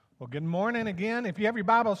Well, good morning again. If you have your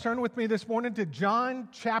Bibles, turn with me this morning to John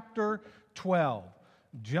chapter 12.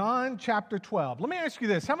 John chapter 12. Let me ask you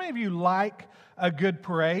this. How many of you like a good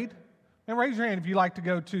parade? And raise your hand if you like to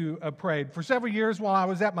go to a parade. For several years while I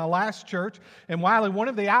was at my last church in Wiley, one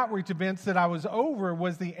of the outreach events that I was over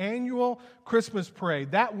was the annual Christmas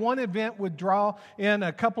parade. That one event would draw in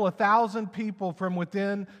a couple of thousand people from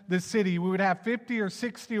within the city. We would have 50 or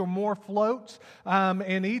 60 or more floats,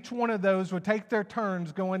 and each one of those would take their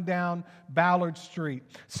turns going down Ballard Street.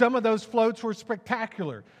 Some of those floats were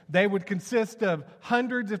spectacular. They would consist of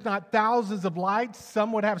hundreds, if not thousands, of lights.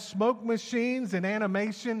 Some would have smoke machines and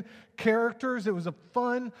animation characters. It was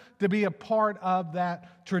fun to be a part of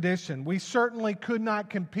that tradition. We certainly could not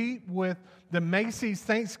compete with the Macy's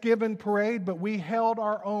Thanksgiving parade, but we held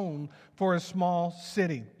our own for a small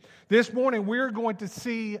city. This morning, we're going to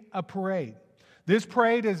see a parade. This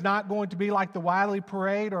parade is not going to be like the Wiley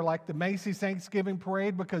parade or like the Macy's Thanksgiving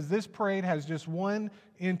parade, because this parade has just one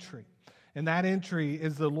entry, and that entry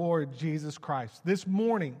is the Lord Jesus Christ. This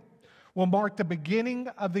morning will mark the beginning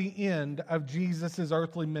of the end of Jesus'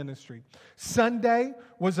 earthly ministry. Sunday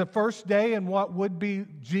was the first day in what would be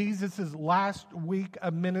Jesus' last week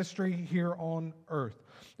of ministry here on earth.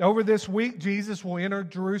 Over this week, Jesus will enter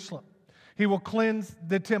Jerusalem. He will cleanse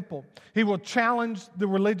the temple. He will challenge the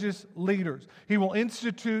religious leaders. He will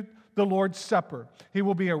institute the Lord's Supper. He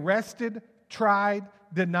will be arrested, tried,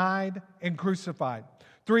 denied, and crucified.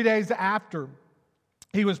 3 days after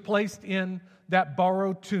he was placed in that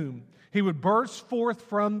borrowed tomb, he would burst forth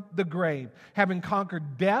from the grave, having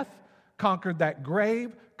conquered death, conquered that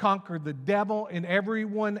grave, conquered the devil and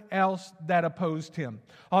everyone else that opposed him.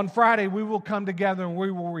 On Friday, we will come together and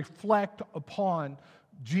we will reflect upon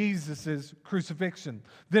Jesus' crucifixion.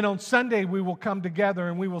 Then on Sunday, we will come together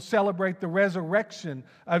and we will celebrate the resurrection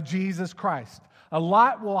of Jesus Christ. A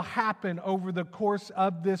lot will happen over the course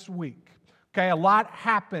of this week. Okay, a lot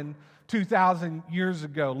happened 2,000 years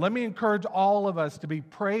ago. Let me encourage all of us to be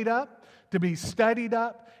prayed up, to be studied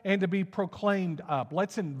up, and to be proclaimed up.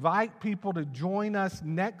 Let's invite people to join us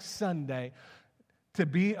next Sunday to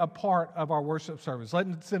be a part of our worship service.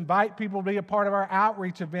 Let's invite people to be a part of our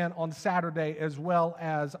outreach event on Saturday, as well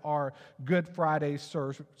as our Good Friday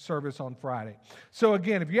service on Friday. So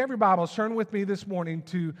again, if you have your Bibles, turn with me this morning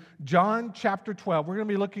to John chapter 12. We're going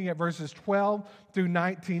to be looking at verses 12 through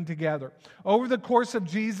 19 together. Over the course of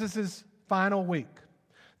Jesus' final week,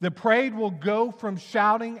 the parade will go from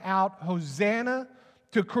shouting out, "Hosanna,"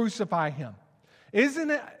 to "Crucify him."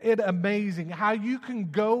 Isn't it amazing how you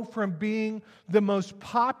can go from being the most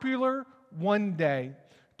popular one day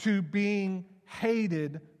to being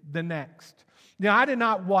hated the next? Now, I did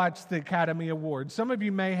not watch the Academy Awards. Some of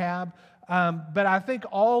you may have, but I think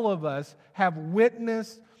all of us have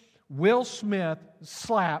witnessed Will Smith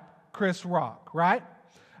slap Chris Rock, right?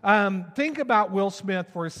 Think about Will Smith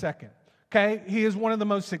for a second. Okay, he is one of the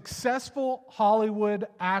most successful Hollywood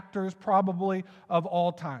actors probably of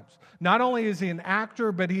all times. Not only is he an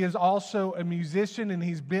actor, but he is also a musician, and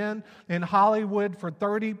he's been in Hollywood for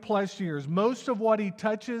 30 plus years. Most of what he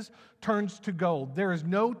touches turns to gold. There is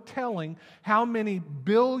no telling how many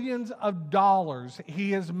billions of dollars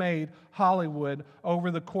he has made Hollywood over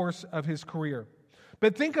the course of his career.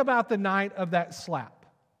 But think about the night of that slap.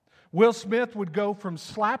 Will Smith would go from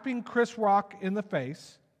slapping Chris Rock in the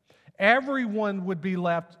face. Everyone would be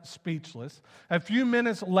left speechless. A few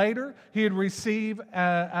minutes later, he'd receive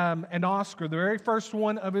an Oscar, the very first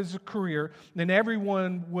one of his career, and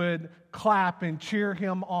everyone would clap and cheer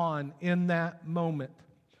him on in that moment.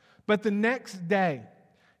 But the next day,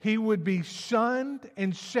 he would be shunned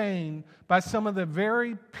and shamed by some of the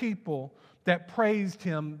very people that praised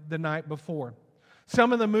him the night before.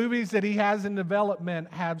 Some of the movies that he has in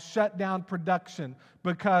development have shut down production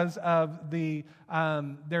because of they're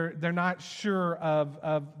not sure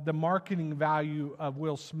of the marketing value of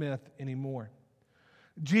Will Smith anymore.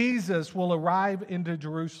 Jesus will arrive into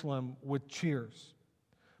Jerusalem with cheers,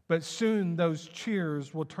 but soon those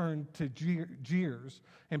cheers will turn to jeers,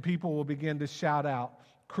 and people will begin to shout out,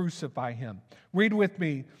 "Crucify him." Read with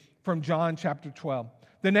me from John chapter 12.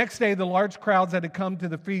 The next day, the large crowds that had come to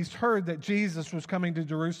the feast heard that Jesus was coming to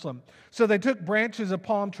Jerusalem. So they took branches of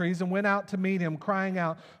palm trees and went out to meet him, crying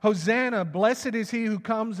out, "Hosanna, blessed is he who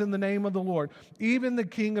comes in the name of the Lord, even the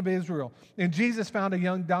King of Israel." And Jesus found a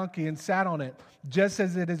young donkey and sat on it, just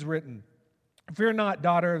as it is written, Fear not,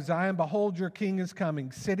 daughter of Zion. Behold, your king is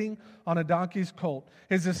coming, sitting on a donkey's colt.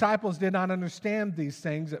 His disciples did not understand these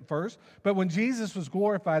things at first, but when Jesus was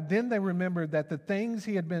glorified, then they remembered that the things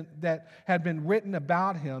that had been written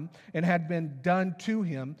about him and had been done to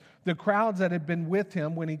him, the crowds that had been with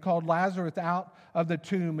him when he called Lazarus out of the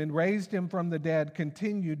tomb and raised him from the dead,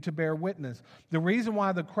 continued to bear witness. The reason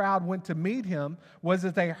why the crowd went to meet him was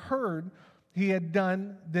that they heard he had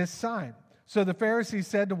done this sign. So the Pharisees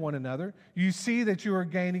said to one another, you see that you are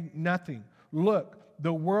gaining nothing. Look,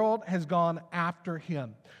 the world has gone after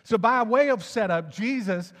him. So by way of setup,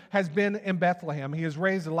 Jesus has been in Bethlehem. He has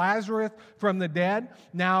raised Lazarus from the dead.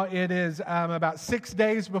 Now it is about 6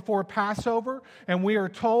 days before Passover, and we are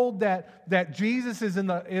told that Jesus is in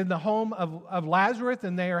the home of Lazarus,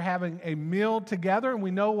 and they are having a meal together, and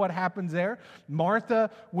we know what happens there. Martha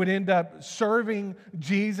would end up serving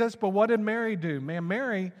Jesus, but what did Mary do? Man,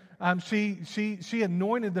 Mary... She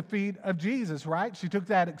anointed the feet of Jesus, right? She took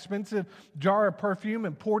that expensive jar of perfume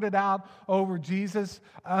and poured it out over Jesus,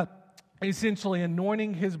 essentially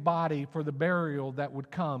anointing his body for the burial that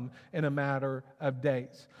would come in a matter of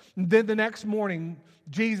days. And then the next morning,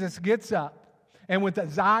 Jesus gets up, and with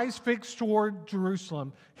his eyes fixed toward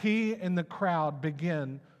Jerusalem, he and the crowd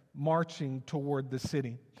begin marching toward the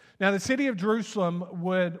city. Now, the city of Jerusalem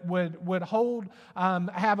would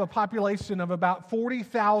have a population of about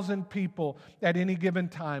 40,000 people at any given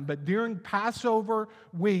time. But during Passover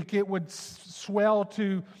week, it would swell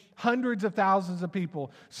to hundreds of thousands of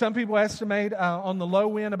people. Some people estimate on the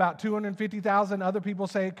low end about 250,000. Other people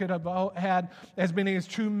say it could have had as many as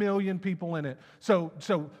 2 million people in it. So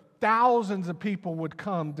thousands of people would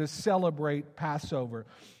come to celebrate Passover.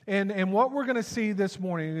 And what we're going to see this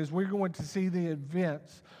morning is we're going to see the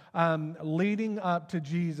events leading up to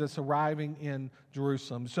Jesus arriving in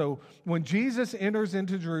Jerusalem. So when Jesus enters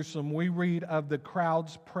into Jerusalem, we read of the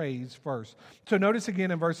crowd's praise first. So notice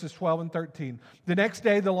again in verses 12 and 13. The next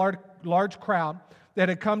day, the large crowd that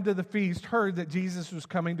had come to the feast heard that Jesus was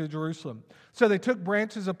coming to Jerusalem. So they took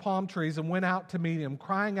branches of palm trees and went out to meet him,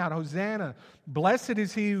 crying out, Hosanna! Blessed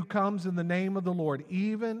is he who comes in the name of the Lord,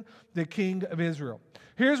 even the King of Israel.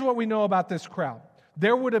 Here's what we know about this crowd.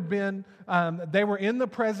 There would have been, they were in the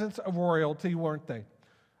presence of royalty, weren't they?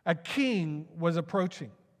 A king was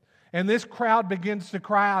approaching. And this crowd begins to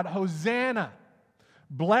cry out, Hosanna!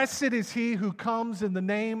 Blessed is he who comes in the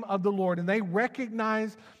name of the Lord. And they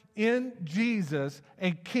recognize in Jesus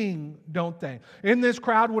a king, don't they? In this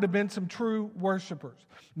crowd would have been some true worshipers,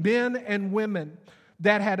 men and women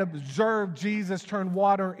that had observed Jesus turn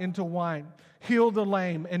water into wine, heal the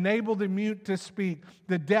lame, enable the mute to speak,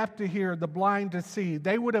 the deaf to hear, the blind to see.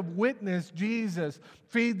 They would have witnessed Jesus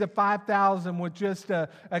feed the 5,000 with just a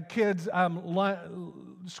kid's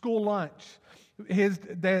school lunch.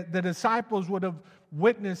 The disciples would have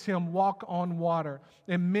witnessed him walk on water.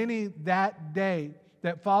 And many that day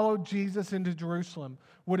that followed Jesus into Jerusalem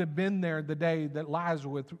would have been there the day that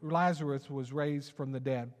Lazarus was raised from the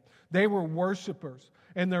dead. They were worshipers,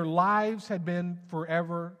 and their lives had been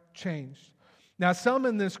forever changed. Now, some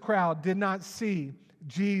in this crowd did not see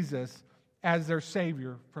Jesus as their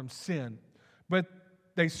Savior from sin, but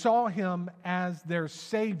they saw him as their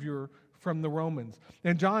Savior from the Romans.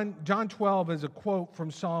 And John 12 is a quote from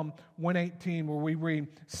Psalm 118 where we read,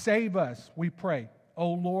 Save us, we pray,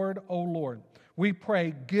 O Lord, we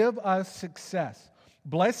pray, give us success.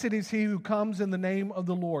 Blessed is he who comes in the name of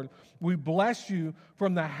the Lord. We bless you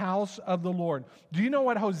from the house of the Lord. Do you know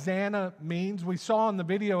what Hosanna means? We saw in the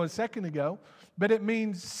video a second ago, but it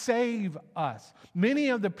means save us. Many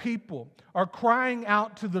of the people are crying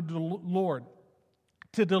out to the Lord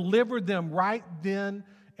to deliver them right then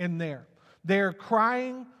and there. They're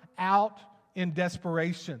crying out in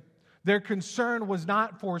desperation. Their concern was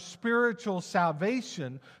not for spiritual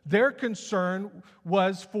salvation. Their concern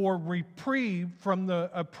was for reprieve from the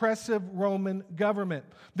oppressive Roman government.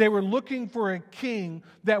 They were looking for a king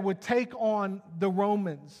that would take on the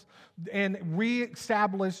Romans and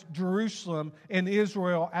reestablish Jerusalem and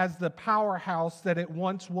Israel as the powerhouse that it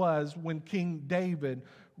once was when King David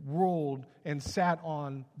ruled and sat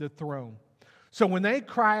on the throne. So when they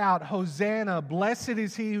cry out, Hosanna, blessed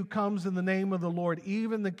is he who comes in the name of the Lord,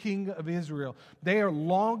 even the King of Israel, they are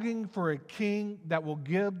longing for a king that will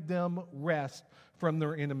give them rest from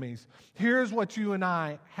their enemies. Here's what you and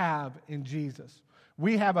I have in Jesus.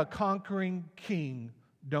 We have a conquering king,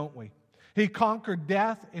 don't we? He conquered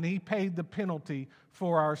death and he paid the penalty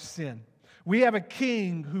for our sin. We have a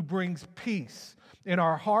king who brings peace in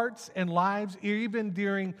our hearts and lives, even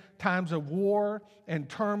during times of war and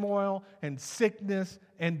turmoil and sickness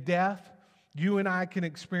and death. You and I can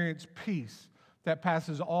experience peace that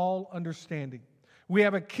passes all understanding. We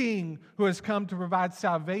have a king who has come to provide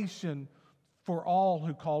salvation for all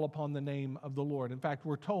who call upon the name of the Lord. In fact,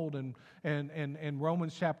 we're told in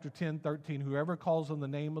Romans chapter 10, 13, whoever calls on the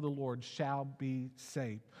name of the Lord shall be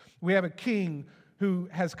saved. We have a king who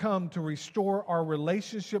has come to restore our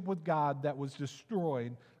relationship with God that was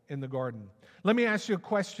destroyed in the garden. Let me ask you a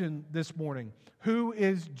question this morning. Who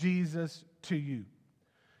is Jesus to you?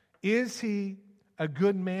 Is he a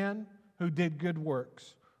good man who did good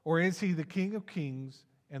works? Or is he the King of Kings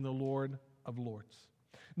and the Lord of Lords?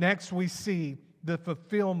 Next, we see the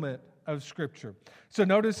fulfillment of Scripture. So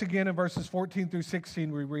notice again in verses 14 through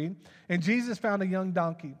 16 we read, "And Jesus found a young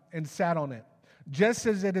donkey and sat on it, just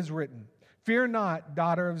as it is written, 'Fear not,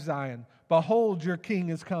 daughter of Zion. Behold, your king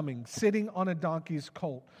is coming, sitting on a donkey's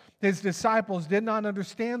colt.' His disciples did not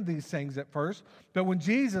understand these things at first, but when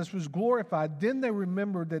Jesus was glorified, then they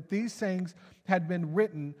remembered that these things had been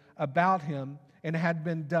written about him and had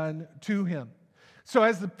been done to him." So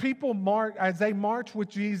as the people march with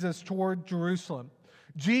Jesus toward Jerusalem,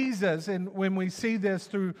 Jesus, and when we see this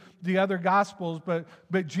through the other Gospels, but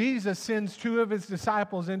Jesus sends two of his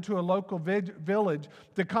disciples into a local village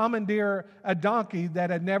to commandeer a donkey that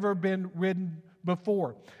had never been ridden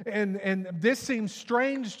before. And this seems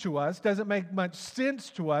strange to us, doesn't make much sense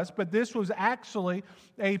to us, but this was actually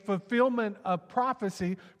a fulfillment of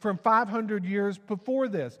prophecy from 500 years before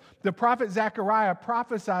this. The prophet Zechariah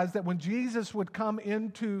prophesied that when Jesus would come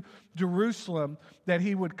into Jerusalem, that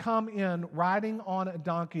he would come in riding on a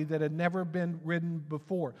donkey that had never been ridden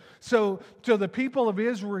before. So the people of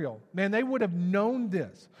Israel, man, they would have known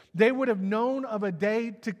this. They would have known of a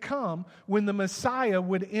day to come when the Messiah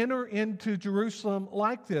would enter into Jerusalem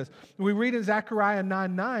like this. We read in Zechariah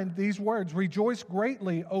 9:9 these words, "Rejoice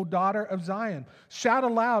greatly, O daughter of Zion. Shout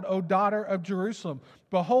aloud, O daughter of Jerusalem.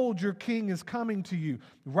 Behold, your king is coming to you.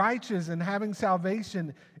 Righteous and having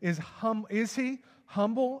salvation is he?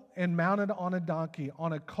 Humble and mounted on a donkey,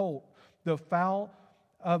 on a colt, the foal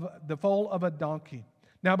of a donkey."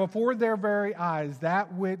 Now before their very eyes,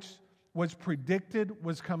 that which was predicted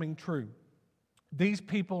was coming true. These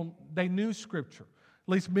people, they knew Scripture.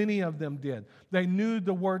 At least many of them did. They knew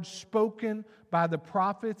the words spoken by the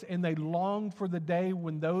prophets, and they longed for the day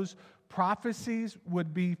when those prophecies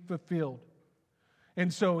would be fulfilled.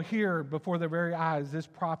 And so here, before their very eyes, this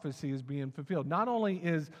prophecy is being fulfilled. Not only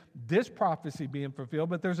is this prophecy being fulfilled,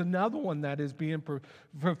 but there's another one that is being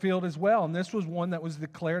fulfilled as well. And this was one that was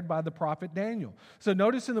declared by the prophet Daniel. So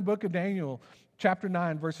notice in the book of Daniel, chapter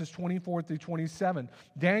 9, verses 24 through 27,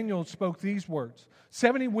 Daniel spoke these words.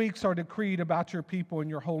 70 weeks are decreed about your people in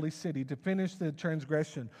your holy city to finish the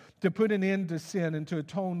transgression, to put an end to sin and to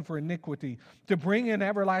atone for iniquity, to bring in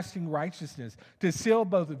everlasting righteousness, to seal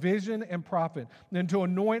both vision and prophet, and to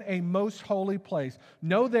anoint a most holy place.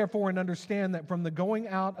 Know therefore and understand that from the going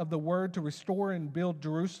out of the word to restore and build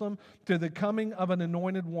Jerusalem to the coming of an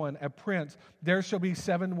anointed one, a prince, there shall be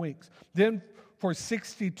 7 weeks. Then for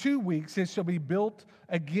 62 weeks it shall be built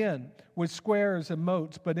again with squares and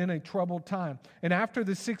moats, but in a troubled time. And after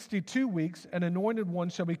the 62 weeks, an anointed one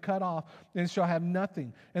shall be cut off and shall have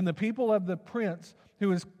nothing. And the people of the prince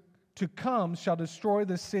who is to come shall destroy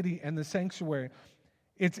the city and the sanctuary.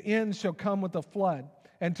 Its end shall come with a flood,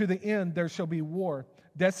 and to the end there shall be war.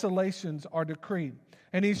 Desolations are decreed.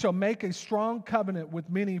 And he shall make a strong covenant with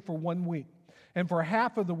many for 1 week. And for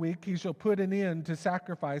half of the week he shall put an end to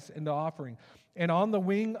sacrifice and to offering. And on the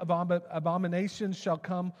wing of abominations shall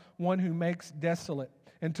come one who makes desolate,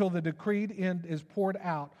 until the decreed end is poured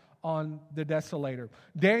out on the desolator.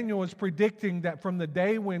 Daniel is predicting that from the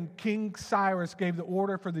day when King Cyrus gave the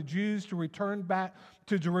order for the Jews to return back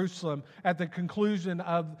to Jerusalem at the conclusion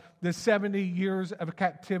of the 70 years of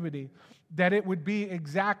captivity, that it would be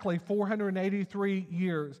exactly 483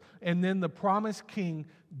 years, and then the promised king,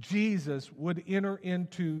 Jesus, would enter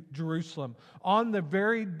into Jerusalem. On the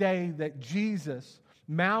very day that Jesus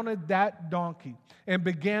mounted that donkey and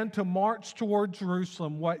began to march toward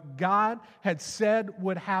Jerusalem, what God had said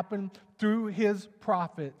would happen through his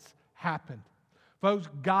prophets happened. Folks,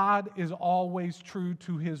 God is always true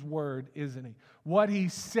to his word, isn't he? What he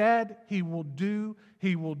said he will do,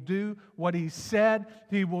 he will do. What he said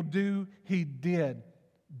he will do, he did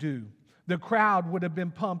do. The crowd would have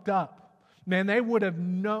been pumped up. Man, they would have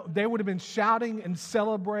been shouting and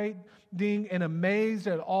celebrating and amazed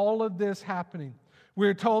at all of this happening.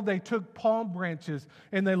 We're told they took palm branches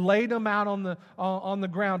and they laid them out on the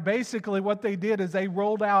ground. Basically, what they did is they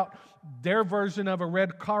rolled out their version of a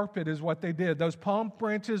red carpet is what they did. Those palm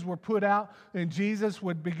branches were put out, and Jesus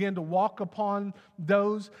would begin to walk upon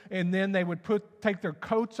those, and then they would take their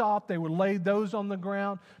coats off. They would lay those on the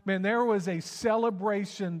ground. Man, there was a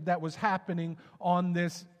celebration that was happening on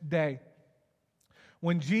this day.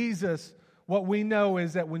 What we know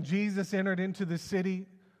is that when Jesus entered into the city,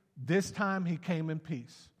 this time he came in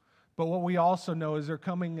peace. But what we also know is there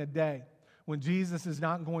coming a day when Jesus is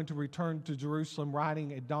not going to return to Jerusalem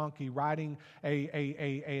riding a donkey, riding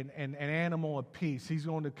an animal of peace. He's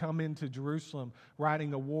going to come into Jerusalem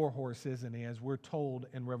riding a war horse, isn't he, as we're told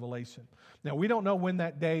in Revelation. Now, we don't know when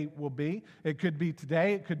that day will be. It could be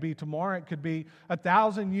today, it could be tomorrow, it could be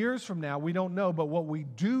 1,000 years from now. We don't know, but what we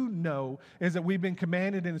do know is that we've been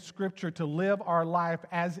commanded in Scripture to live our life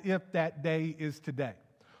as if that day is today.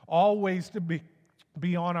 Always to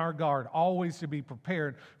be on our guard, always to be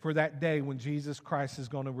prepared for that day when Jesus Christ is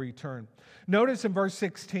going to return. Notice in verse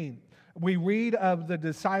 16, we read of the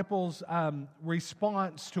disciples'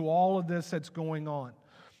 response to all of this that's going on.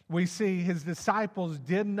 We see his disciples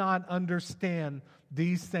did not understand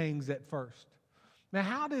these things at first. Now,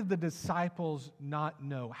 how did the disciples not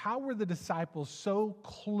know? How were the disciples so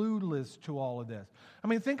clueless to all of this? I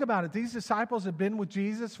mean, think about it. These disciples have been with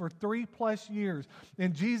Jesus for 3+ years,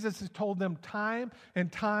 and Jesus has told them time and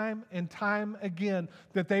time and time again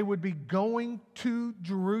that they would be going to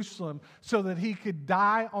Jerusalem so that he could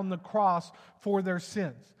die on the cross for their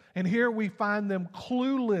sins. And here we find them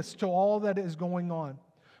clueless to all that is going on.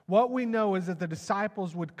 What we know is that the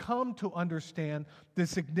disciples would come to understand the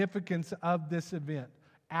significance of this event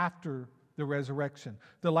after the resurrection.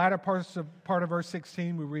 The latter part of verse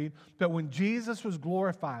 16 we read, "But when Jesus was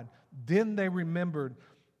glorified, then they remembered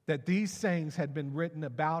that these things had been written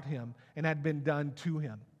about him and had been done to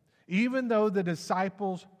him." Even though the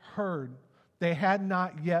disciples heard, they had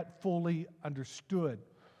not yet fully understood.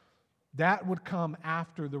 That would come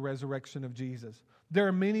after the resurrection of Jesus. There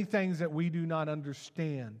are many things that we do not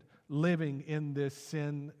understand living in this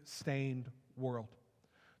sin-stained world.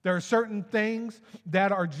 There are certain things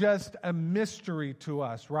that are just a mystery to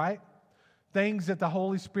us, right? Things that the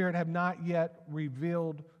Holy Spirit have not yet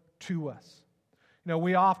revealed to us. You know,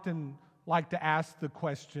 we often like to ask the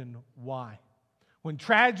question, why? When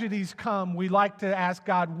tragedies come, we like to ask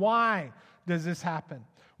God, why does this happen?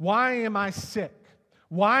 Why am I sick?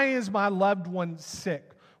 Why is my loved one sick?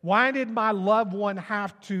 Why did my loved one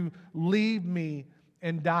have to leave me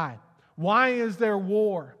and die? Why is there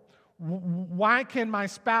war? Why can my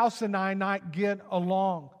spouse and I not get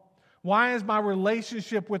along? Why is my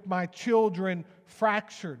relationship with my children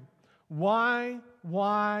fractured? Why?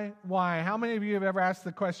 How many of you have ever asked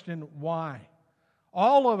the question, why?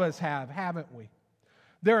 All of us have, haven't we?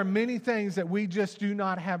 There are many things that we just do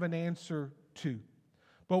not have an answer to.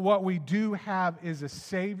 But what we do have is a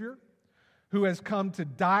Savior who has come to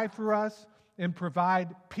die for us and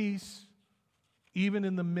provide peace even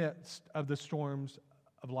in the midst of the storms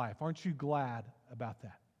of life. Aren't you glad about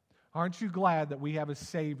that? Aren't you glad that we have a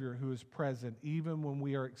Savior who is present even when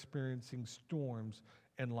we are experiencing storms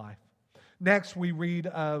in life? Next, we read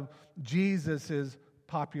of Jesus'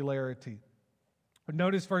 popularity.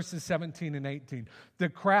 Notice verses 17 and 18. The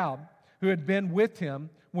crowd who had been with him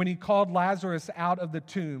when he called Lazarus out of the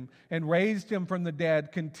tomb and raised him from the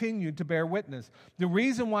dead continued to bear witness. The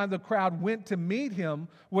reason why the crowd went to meet him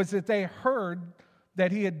was that they heard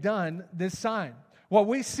that he had done this sign. What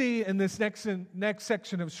we see in this next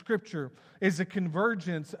section of Scripture is a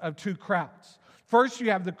convergence of two crowds. First,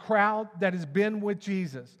 you have the crowd that has been with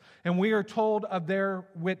Jesus, and we are told of their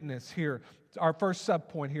witness here. Our first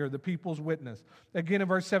subpoint here, the people's witness. Again, in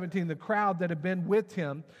verse 17, the crowd that had been with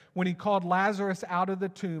him when he called Lazarus out of the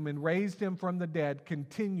tomb and raised him from the dead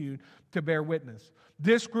continued to bear witness.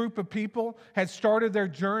 This group of people had started their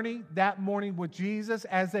journey that morning with Jesus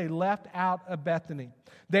as they left out of Bethany.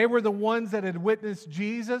 They were the ones that had witnessed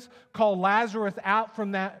Jesus call Lazarus out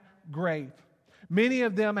from that grave. Many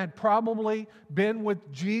of them had probably been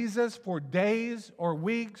with Jesus for days or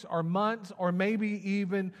weeks or months or maybe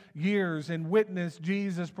even years and witnessed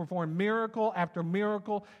Jesus perform miracle after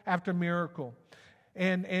miracle after miracle.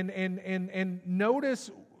 And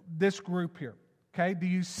notice this group here, okay? Do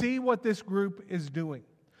you see what this group is doing?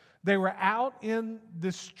 They were out in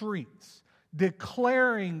the streets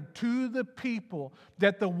declaring to the people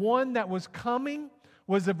that the one that was coming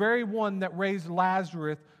was the very one that raised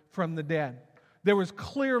Lazarus from the dead. There was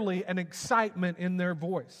clearly an excitement in their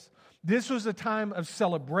voice. This was a time of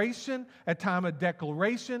celebration, a time of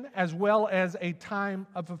declaration, as well as a time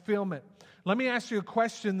of fulfillment. Let me ask you a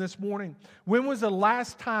question this morning. When was the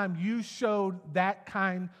last time you showed that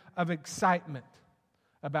kind of excitement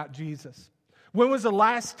about Jesus? When was the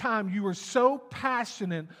last time you were so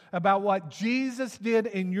passionate about what Jesus did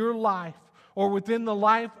in your life or within the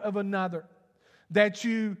life of another that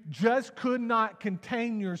you just could not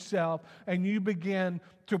contain yourself and you began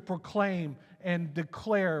to proclaim and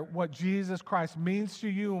declare what Jesus Christ means to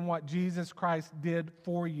you and what Jesus Christ did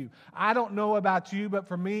for you. I don't know about you, but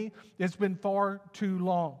for me, it's been far too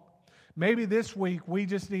long. Maybe this week we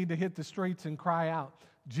just need to hit the streets and cry out,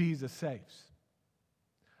 Jesus saves.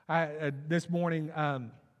 This morning,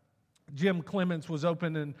 Jim Clements was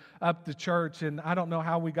opening up the church, and I don't know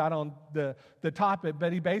how we got on the topic,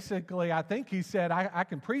 but he basically, I think he said, I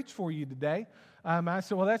can preach for you today. I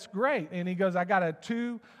said, well, that's great. And he goes, I got a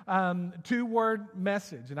two-word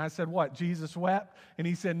message. And I said, what, Jesus wept? And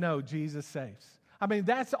he said, no, Jesus saves. I mean,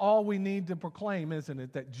 that's all we need to proclaim, isn't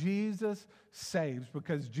it? That Jesus saves,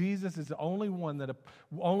 because Jesus is the only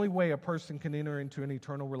way a person can enter into an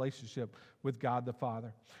eternal relationship with God the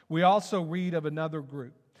Father. We also read of another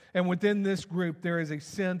group. And within this group, there is a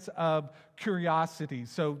sense of curiosity.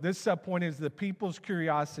 So this subpoint is the people's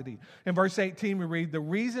curiosity. In verse 18, we read, the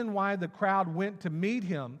reason why the crowd went to meet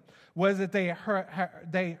him was that they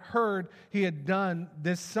heard he had done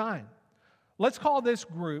this sign. Let's call this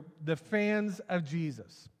group the fans of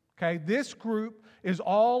Jesus. Okay, this group is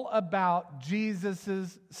all about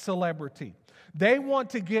Jesus' celebrity. They want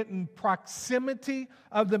to get in proximity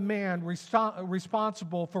of the man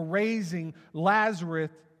responsible for raising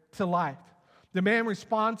Lazarus to life. The man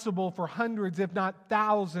responsible for hundreds, if not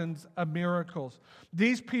thousands, of miracles.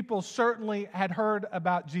 These people certainly had heard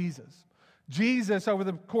about Jesus. Jesus, over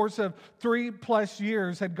the course of 3+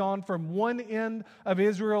 years, had gone from one end of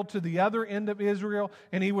Israel to the other end of Israel,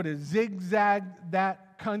 and he would have zigzagged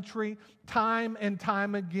that country time and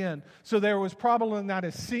time again. So there was probably not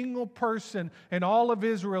a single person in all of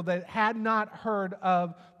Israel that had not heard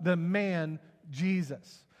of the man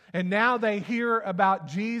Jesus. And now they hear about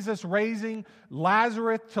Jesus raising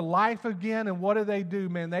Lazarus to life again. And what do?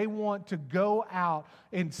 Man, they want to go out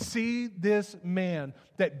and see this man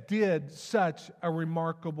that did such a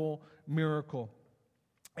remarkable miracle.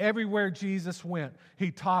 Everywhere Jesus went,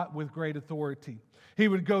 he taught with great authority. He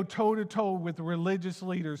would go toe-to-toe with religious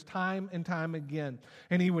leaders time and time again.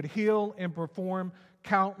 And he would heal and perform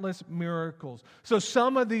countless miracles. So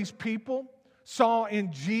some of these people saw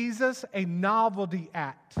in Jesus a novelty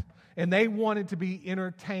act, and they wanted to be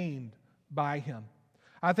entertained by him.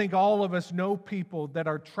 I think all of us know people that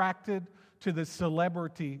are attracted to the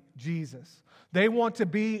celebrity Jesus. They want to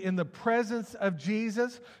be in the presence of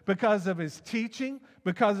Jesus because of his teaching,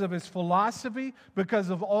 because of his philosophy,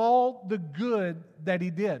 because of all the good that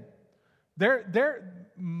he did.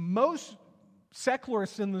 Most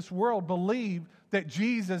secularists in this world believe that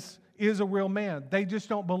Jesus is a real man. They just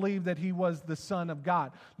don't believe that he was the Son of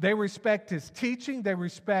God. They respect his teaching. They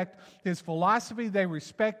respect his philosophy. They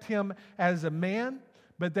respect him as a man,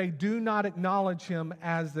 but they do not acknowledge him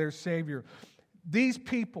as their Savior. These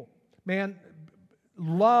people, man,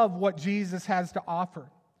 love what Jesus has to offer,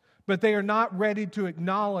 but they are not ready to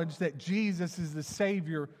acknowledge that Jesus is the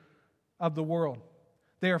Savior of the world.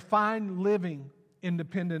 They are fine living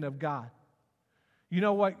independent of God. You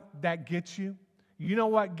know what that gets you? You know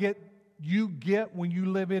what you get when you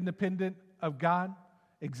live independent of God?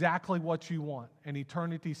 Exactly what you want. An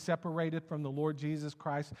eternity separated from the Lord Jesus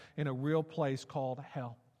Christ in a real place called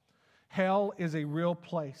hell. Hell is a real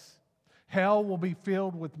place. Hell will be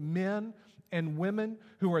filled with men and women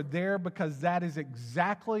who are there because that is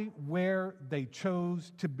exactly where they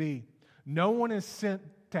chose to be. No one is sent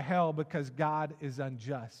to hell because God is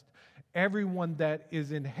unjust. Everyone that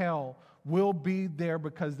is in hell will be there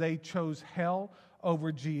because they chose hell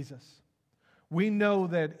over Jesus. We know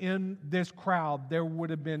that in this crowd there would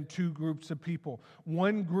have been two groups of people.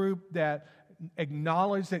 One group that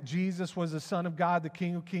acknowledged that Jesus was the Son of God, the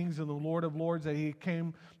King of Kings and the Lord of Lords, that he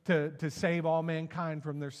came to save all mankind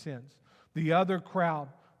from their sins. The other crowd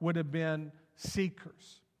would have been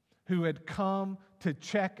seekers who had come to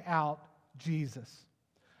check out Jesus.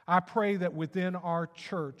 I pray that within our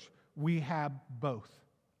church we have both.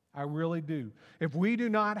 I really do. If we do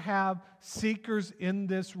not have seekers in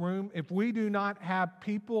this room, if we do not have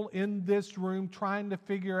people in this room trying to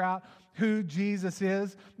figure out who Jesus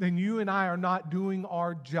is, then you and I are not doing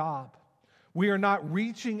our job. We are not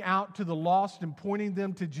reaching out to the lost and pointing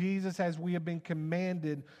them to Jesus as we have been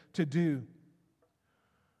commanded to do.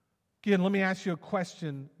 Again, let me ask you a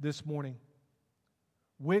question this morning.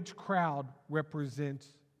 Which crowd represents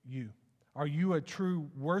you? Are you a true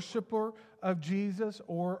worshiper of Jesus,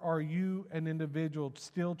 or are you an individual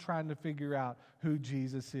still trying to figure out who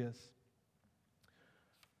Jesus is?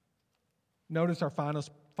 Notice our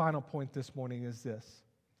final point this morning is this.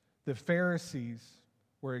 The Pharisees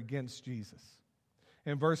were against Jesus.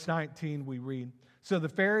 In verse 19 we read, "So the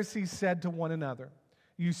Pharisees said to one another,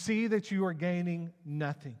 you see that you are gaining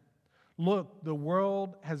nothing. Look, the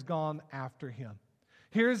world has gone after him.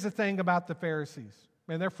 Here's the thing about the Pharisees.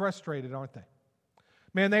 Man, they're frustrated, aren't they?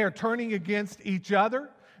 Man, they are turning against each other.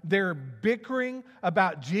 They're bickering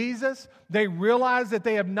about Jesus. They realize that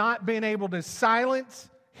they have not been able to silence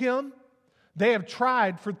him. They have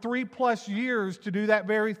tried for 3+ years to do that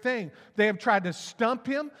very thing. They have tried to stump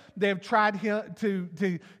him. They have tried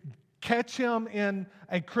to catch him in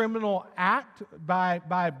a criminal act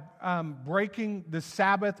by breaking the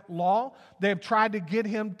Sabbath law. They have tried to get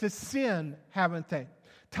him to sin, haven't they?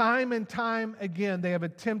 Time and time again, they have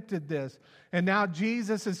attempted this. And now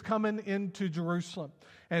Jesus is coming into Jerusalem.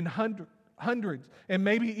 And hundreds and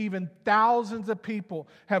maybe even thousands of people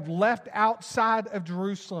have left outside of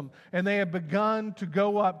Jerusalem. And they have begun to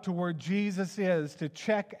go up to where Jesus is, to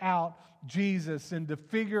check out Jesus and to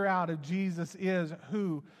figure out if Jesus is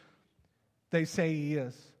who they say he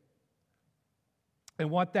is. And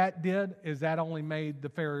what that did is that only made the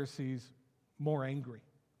Pharisees more angry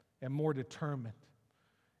and more determined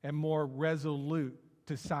and more resolute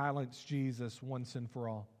to silence Jesus once and for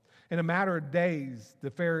all. In a matter of days, the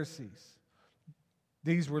Pharisees,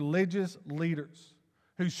 these religious leaders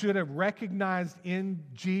who should have recognized in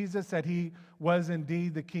Jesus that he was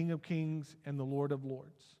indeed the King of Kings and the Lord of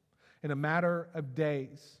Lords, in a matter of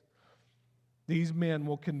days, these men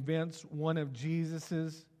will convince one of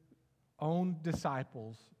Jesus' own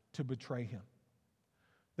disciples to betray him.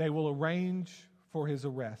 They will arrange for his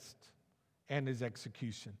arrest and his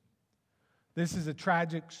execution. This is a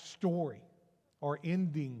tragic story or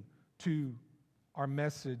ending to our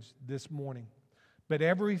message this morning. But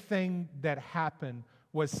everything that happened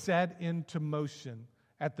was set into motion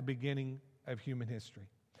at the beginning of human history.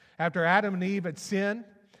 After Adam and Eve had sinned,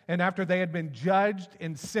 and after they had been judged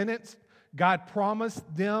and sentenced, God promised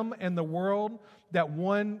them and the world that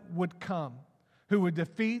one would come who would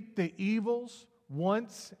defeat the evils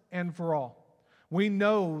once and for all. We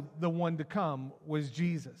know the one to come was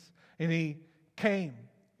Jesus. And he came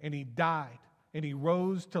and he died and he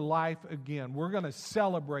rose to life again. We're going to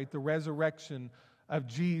celebrate the resurrection of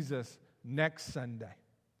Jesus next Sunday.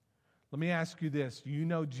 Let me ask you this. Do you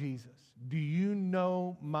know Jesus? Do you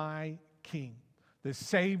know my King, the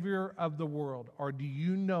Savior of the world? Or do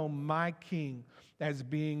you know my King as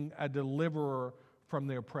being a deliverer from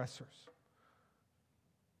the oppressors?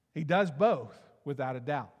 He does both, without a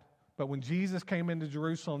doubt. But when Jesus came into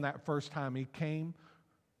Jerusalem that first time, he came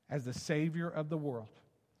as the Savior of the world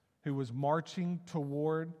who was marching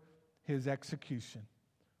toward his execution,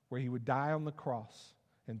 where he would die on the cross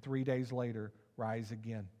and 3 days later rise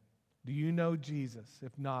again. Do you know Jesus?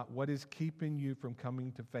 If not, what is keeping you from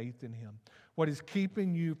coming to faith in him? What is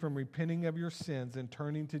keeping you from repenting of your sins and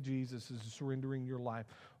turning to Jesus and surrendering your life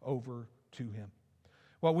over to him?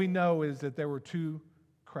 What we know is that there were two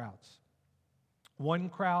crowds. One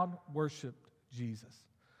crowd worshiped Jesus.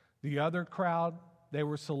 The other crowd, they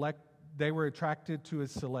were attracted to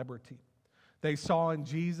his celebrity. They saw in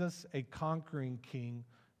Jesus a conquering king,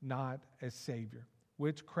 not a savior.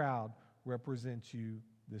 Which crowd represents you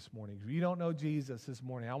this morning? If you don't know Jesus this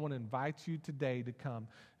morning, I want to invite you today to come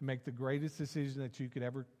and make the greatest decision that you could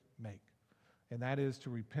ever make. And that is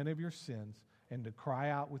to repent of your sins and to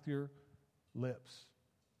cry out with your lips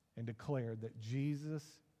and declare that Jesus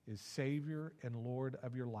is Savior and Lord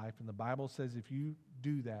of your life. And the Bible says if you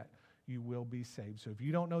do that, you will be saved. So if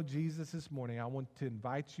you don't know Jesus this morning, I want to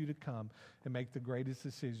invite you to come and make the greatest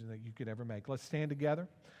decision that you could ever make. Let's stand together.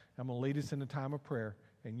 I'm going to lead us in a time of prayer,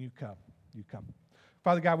 and you come. You come.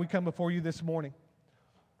 Father God, we come before you this morning.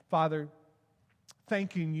 Father,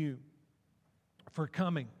 thanking you for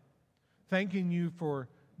coming. Thanking you for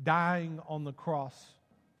dying on the cross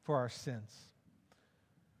for our sins.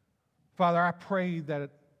 Father, I pray that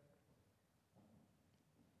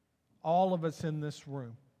all of us in this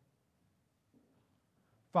room,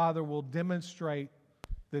 Father, will demonstrate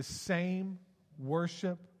the same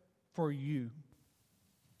worship for you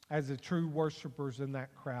as the true worshipers in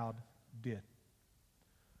that crowd did.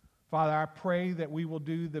 Father, I pray that we will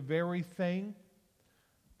do the very thing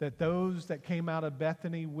that those that came out of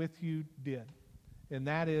Bethany with you did, and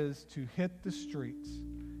that is to hit the streets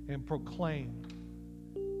and proclaim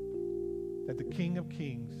that the King of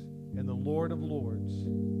Kings and the Lord of Lords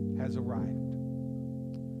has arrived.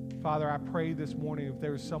 Father, I pray this morning if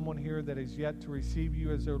there is someone here that is yet to receive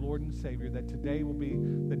you as their Lord and Savior, that today will be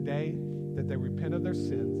the day that they repent of their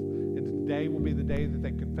sins, and today will be the day that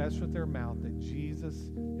they confess with their mouth that Jesus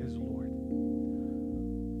is Lord.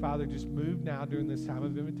 Father, just move now during this time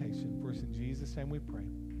of invitation. For us in Jesus' name we pray.